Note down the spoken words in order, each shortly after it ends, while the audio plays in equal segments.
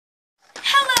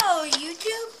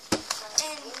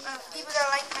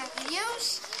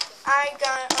I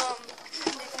got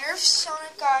the Nerf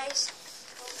Sonic Ice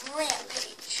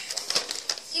Rampage.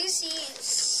 You see,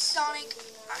 it's Sonic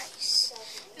Ice.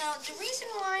 Now, the reason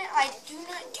why I do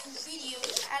not do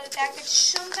videos out of package,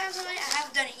 sometimes I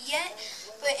haven't done it yet,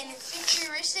 but in the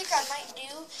futuristic I might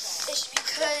do, is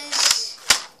because,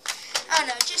 I don't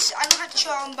know, just, I don't have to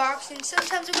show unboxing.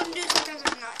 Sometimes I'm going to do it, sometimes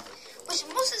I'm not. Which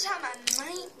most of the time I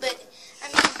might, but, I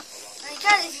mean,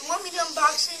 guys, if you want me to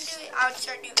unbox it and do it, I'll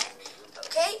start doing that.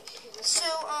 Okay? So,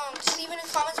 just leave in the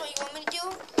comments what you want me to do,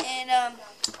 and,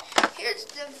 here's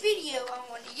the video I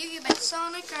want to give you about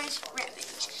Sonic Ice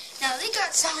Rampage. Now, they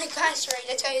got Sonic Ice right,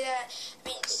 I tell you that. I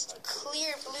mean, it's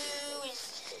clear blue, and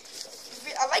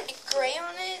I like the gray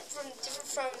on it, different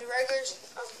from the regular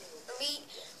Elite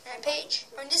Rampage.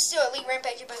 I mean, this is still Elite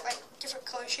Rampage, but like different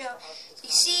color shell. So you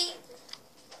see,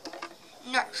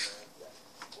 Nerf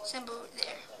symbol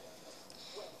there.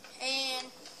 And,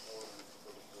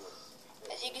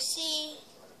 as you can see,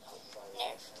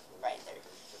 Nerf right there.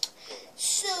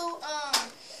 So,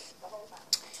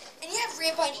 and you have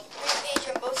rampage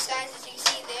on both sides, as you can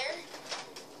see there.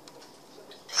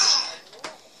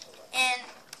 And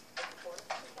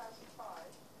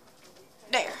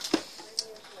there.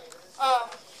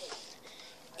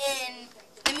 And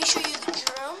let me show you the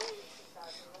drum.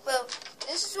 Well,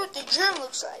 this is what the drum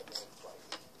looks like.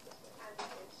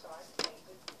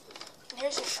 And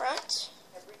here's the front.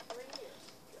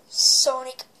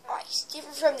 Sonic Ice,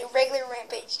 different from the regular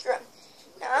Rampage drum.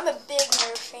 Now, I'm a big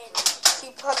Nerf fan, so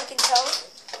you probably can tell.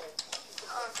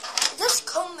 It does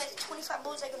come with 25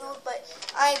 bullets I can hold, but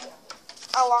I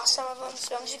lost some of them,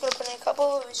 so I'm just going to put in a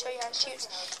couple and show you how it shoots.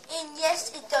 And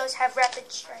yes, it does have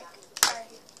rapid strike.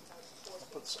 Alright.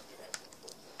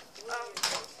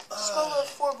 Just go with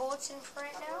 4 bullets in for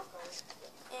right now.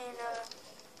 And,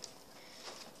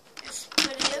 just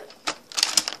put it up.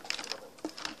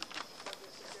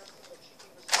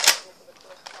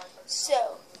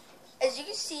 So, as you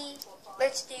can see,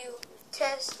 let's do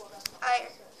test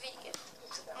iron video.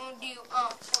 I'm going to do,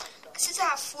 since I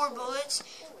have 4 bullets,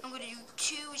 I'm going to do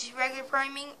 2, which is regular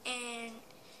priming, and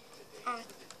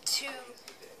 2,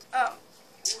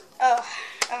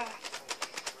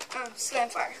 slam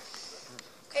fire.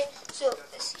 Okay, so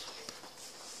let's see.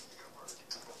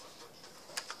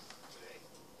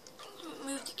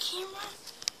 Move the camera.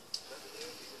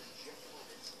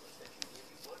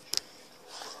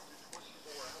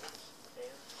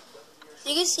 So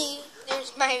you can see,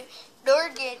 there's my door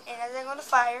again, and as I'm going to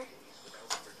fire,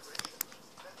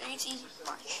 you can see,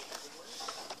 watch.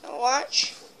 Now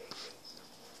watch.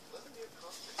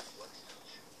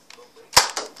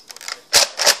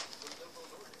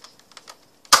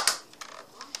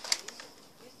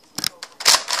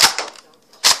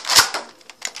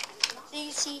 So you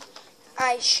can see,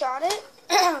 I shot it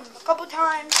a couple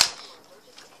times.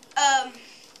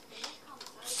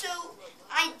 So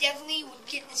I definitely would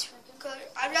get this color.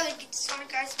 I'd rather get the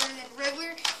Sonic Ice better than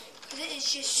regular, because it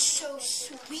is just so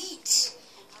sweet.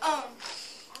 I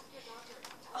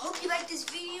hope you like this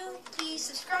video. Please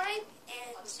subscribe,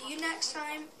 and see you next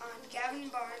time on Gavin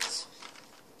Barnes.